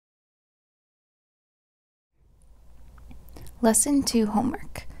Lesson 2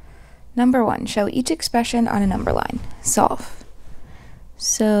 homework. Number 1, show each expression on a number line. Solve.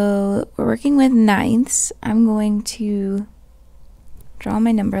 So we're working with ninths. I'm going to draw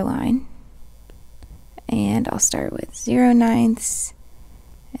my number line, and I'll start with 0 ninths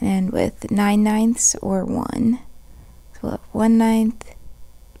and with 9 ninths or 1. So we'll have 1 ninth,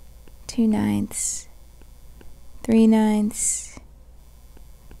 2 ninths, 3 ninths,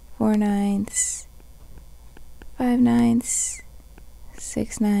 4 ninths, 5 ninths,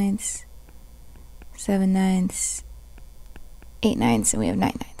 6 ninths, 7 ninths, 8 ninths, and we have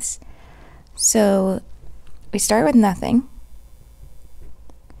 9 ninths. So we start with nothing,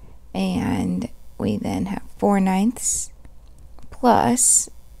 and we then have 4 ninths plus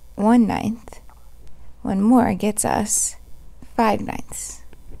 1 ninth. One more gets us 5 ninths.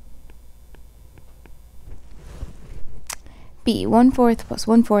 B, 1/4 plus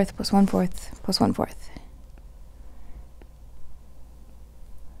 1/4 plus 1/4 plus 1/4.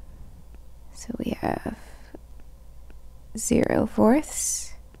 So we have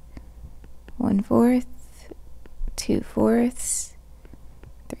 0/4, 1/4, 2/4,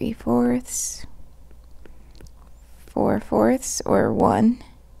 3/4, 4/4 or 1,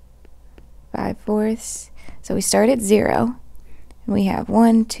 5/4. So we start at 0, and we have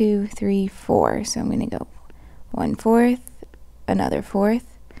 1, 2, 3, 4. So I'm going to go 1/4, another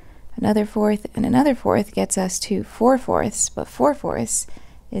fourth, another fourth, and another fourth gets us to 4/4, but 4/4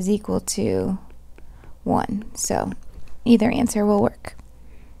 is equal to 1. So either answer will work.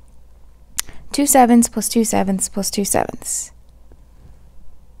 2 7ths plus 2 7ths plus 2 7ths.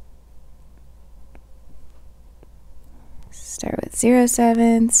 Start with 0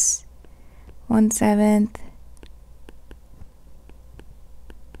 7ths, 1 7th,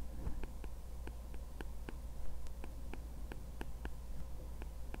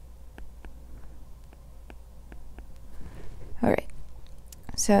 all right.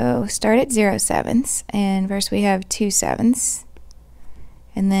 So start at 0 7ths, and first we have 2 7ths,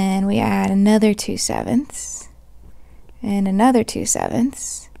 and then we add another 2 7ths, and another 2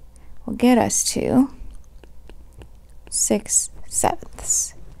 7ths will get us to 6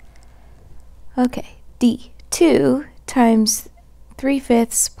 7ths. Okay, D, 2 times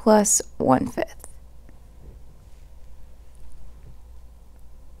 3/5 plus 1/5.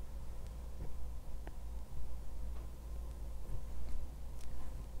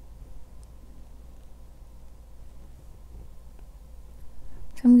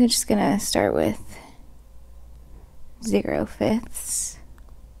 So I'm just going to start with 0/5.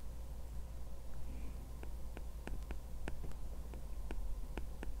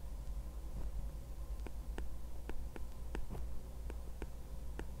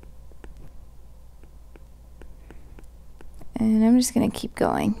 And I'm just going to keep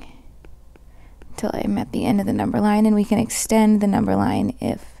going until I'm at the end of the number line, and we can extend the number line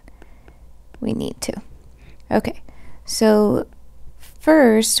if we need to. Okay, so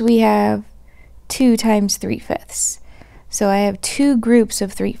first we have 2 times 3/5. So I have 2 groups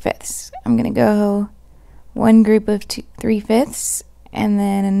of 3/5. I'm going to go one group of 3/5 and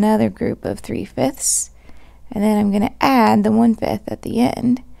then another group of 3/5, and then I'm going to add the 1/5 at the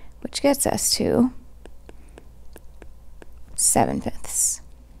end, which gets us to 7/5.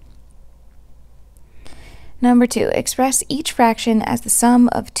 Number 2, express each fraction as the sum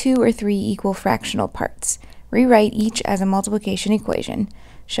of 2 or 3 equal fractional parts. Rewrite each as a multiplication equation.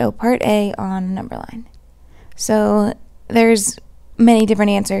 Show part A on a number line. So there's many different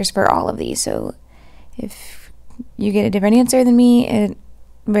answers for all of these. So if you get a different answer than me, it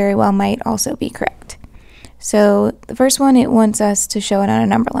very well might also be correct. So the first one, it wants us to show it on a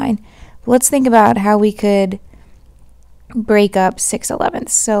number line. Let's think about how we could break up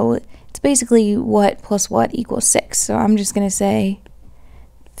 6/11ths. So it's basically what plus what equals 6. So I'm just going to say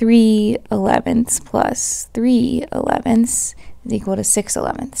 3/11ths plus 3/11ths is equal to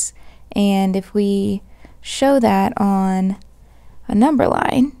 6/11ths. And if we show that on a number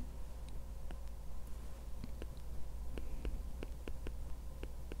line,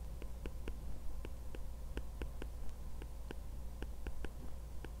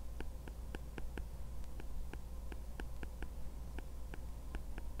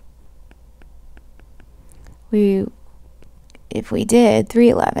 if we did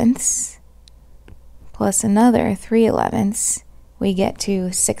 3/11ths plus another 3/11ths, we get to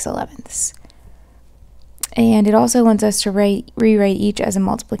 6/11ths. And it also wants us to rewrite each as a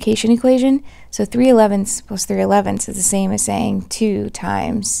multiplication equation. So 3/11ths plus 3/11ths is the same as saying 2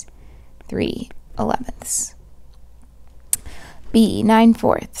 times 3/11ths. B,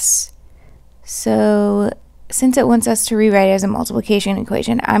 9/4. So since it wants us to rewrite it as a multiplication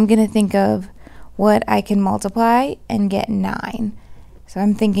equation, I'm going to think of what I can multiply and get 9. So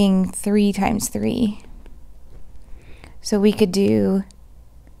I'm thinking 3 times 3. So we could do,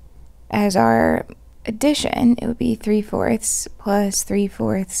 as our addition, it would be 3/4 plus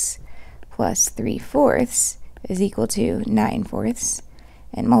 3/4 plus 3/4 is equal to 9/4.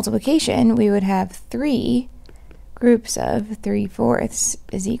 And multiplication, we would have 3 groups of 3/4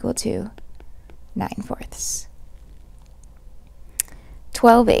 is equal to 9/4.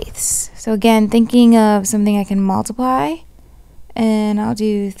 12/8. So again, thinking of something I can multiply, and I'll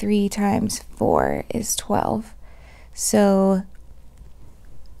do 3 times 4 is 12. So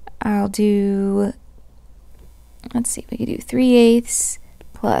I'll do, let's see, we could do 3/8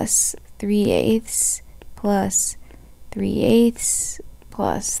 plus 3/8 plus 3/8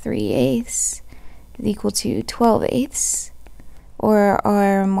 plus 3/8 is equal to 12/8. Or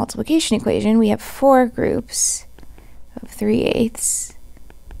our multiplication equation, we have 4 groups of 3/8,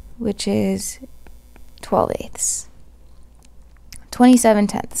 which is 12/8.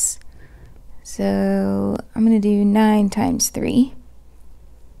 27/10. So I'm going to do 9 times 3.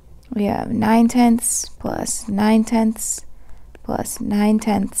 We have 9/10 plus 9/10 plus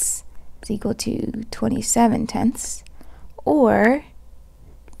 9/10 is equal to 27/10. Or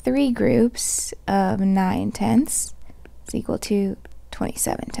 3 groups of 9/10 is equal to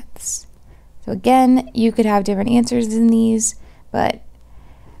 27/10. So again, you could have different answers in these, but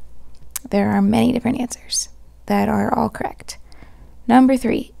there are many different answers that are all correct. Number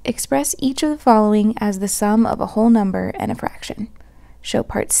 3, express each of the following as the sum of a whole number and a fraction. Show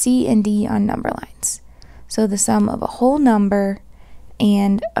parts C and D on number lines. So the sum of a whole number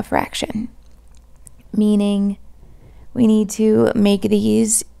and a fraction, meaning we need to make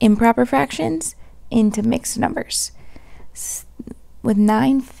these improper fractions into mixed numbers. With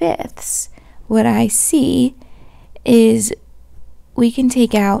 9/5, what I see is we can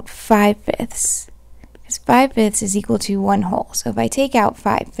take out 5/5. 5/5 is equal to 1 whole. So if I take out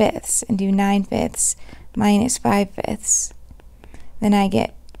 5/5 and do 9/5 minus 5/5, then I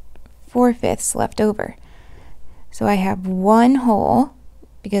get 4/5 left over. So I have 1 whole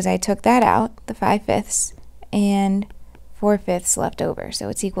because I took that out, the 5/5, and 4/5 left over. So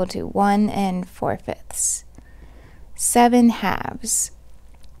it's equal to 1 and 4/5. 7 halves.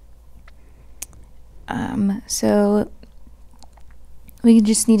 So we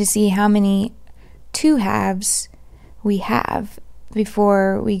just need to see how many 2 halves we have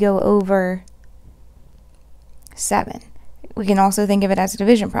before we go over 7. We can also think of it as a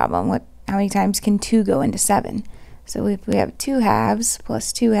division problem. How many times can 2 go into 7? So if we have 2 halves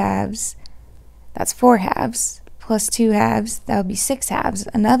plus 2 halves, that's 4 halves, plus 2 halves, that would be 6 halves.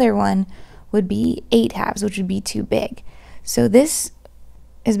 Another one would be 8 halves, which would be too big. So this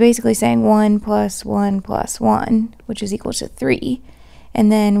is basically saying 1 plus 1 plus 1, which is equal to 3.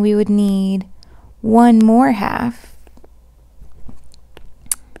 And then we would need 1 more half,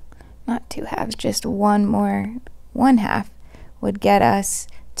 not 2 halves, just 1 more 1 half would get us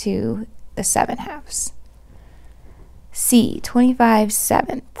to the 7 halves. C,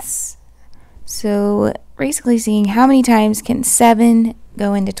 25/7. So basically seeing how many times can 7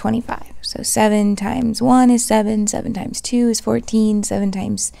 go into 25. So 7 times 1 is 7, 7 times 2 is 14, 7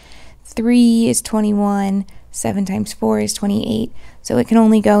 times 3 is 21, 7 times 4 is 28. So it can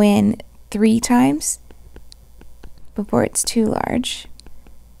only go in 3 times before it's too large.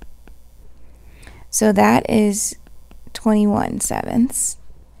 So that is 21/7.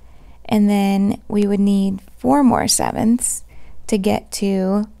 And then we would need 4 more 7ths to get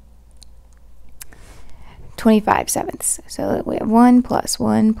to 25/7. So we have 1 plus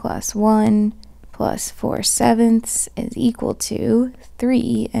 1 plus 1 plus 4/7 is equal to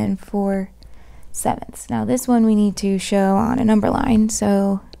 3 and 4/7. Now this one we need to show on a number line.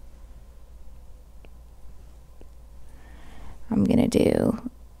 So I'm going to do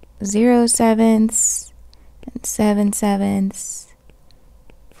 0/7 and 7/7,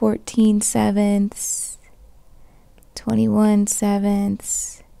 14/7,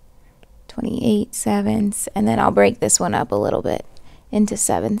 21/7, 28/7, and then I'll break this one up a little bit into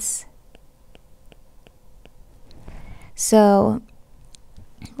 7ths. So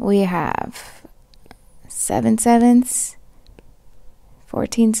we have 7/7,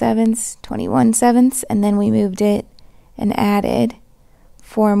 14/7, 21/7, and then we moved it and added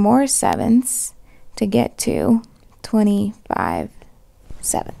 4 more 7ths to get to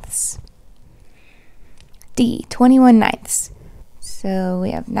 25/7. D, 21/9. So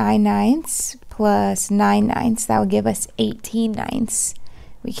we have 9/9 plus 9/9. That will give us 18/9.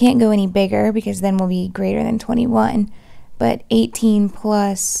 We can't go any bigger because then we'll be greater than 21. But 18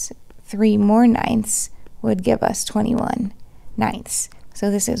 plus 3 more 9ths would give us 21/9. So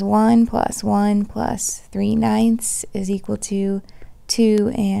this is 1 plus 1 plus 3 ninths is equal to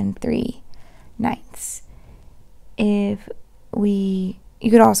 2 and 3 ninths. You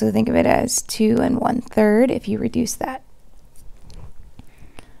could also think of it as 2 and 1/3 if you reduce that.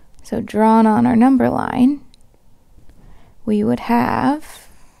 So drawn on our number line, we would have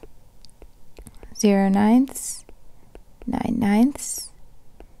 0 ninths, 9 ninths,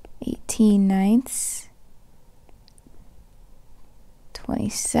 18 ninths,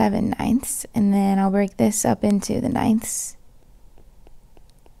 27 ninths, and then I'll break this up into the ninths.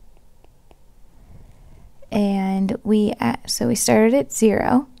 And so we started at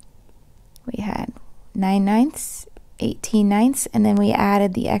 0. We had 9 ninths, 18 ninths, and then we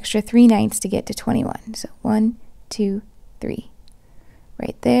added the extra 3 ninths to get to 21. So 1, 2, 3.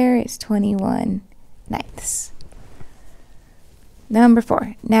 Right there is 21 ninths. Number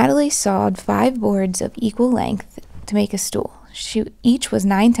 4. Natalie sawed 5 boards of equal length to make a stool. Each was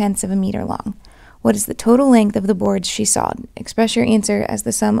 9/10 of a meter long. What is the total length of the boards she sawed? Express your answer as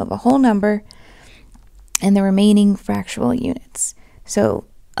the sum of a whole number and the remaining fractional units. So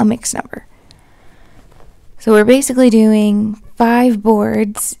a mixed number. So we're basically doing 5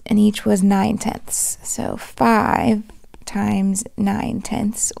 boards and each was 9/10. So 5 times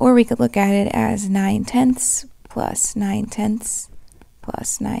 9/10, or we could look at it as 9/10 plus 9/10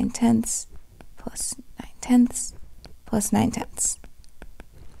 plus 9/10 plus 9/10 plus 9/10.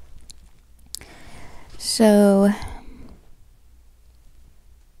 So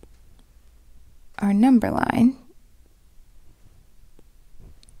our number line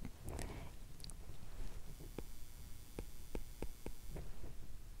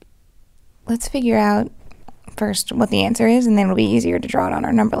let's figure out first what the answer is, and then it'll be easier to draw it on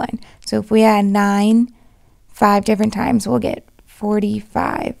our number line. So if we add 9 5 different times, we'll get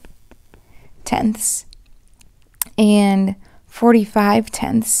 45 tenths. And 45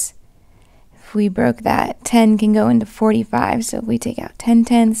 tenths, if we broke that, 10 can go into 45. So if we take out 10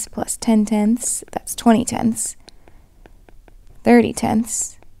 tenths plus 10 tenths, that's 20 tenths, 30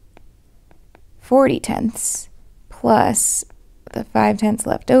 tenths, 40 tenths, plus the 5 tenths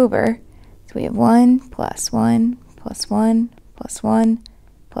left over. So we have 1 plus 1 plus 1 plus 1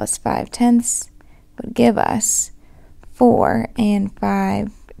 plus 5 tenths would give us 4 and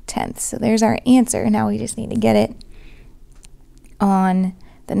 5 tenths. So there's our answer. Now we just need to get it on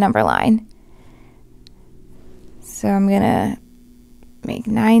the number line. So I'm going to make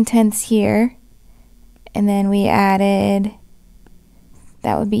 9/10 here, and then we added,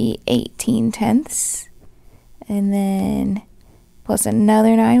 that would be 18 tenths, and then plus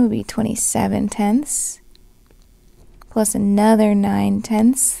another 9 would be 27 tenths, plus another 9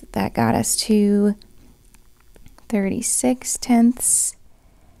 tenths, that got us to 36 tenths,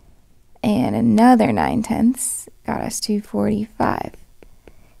 and another 9 tenths got us to 45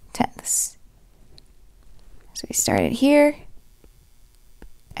 tenths. So we started here,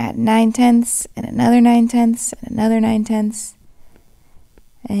 add 9 tenths, and another 9 tenths, and another 9 tenths,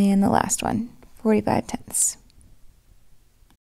 and the last one, 45 tenths.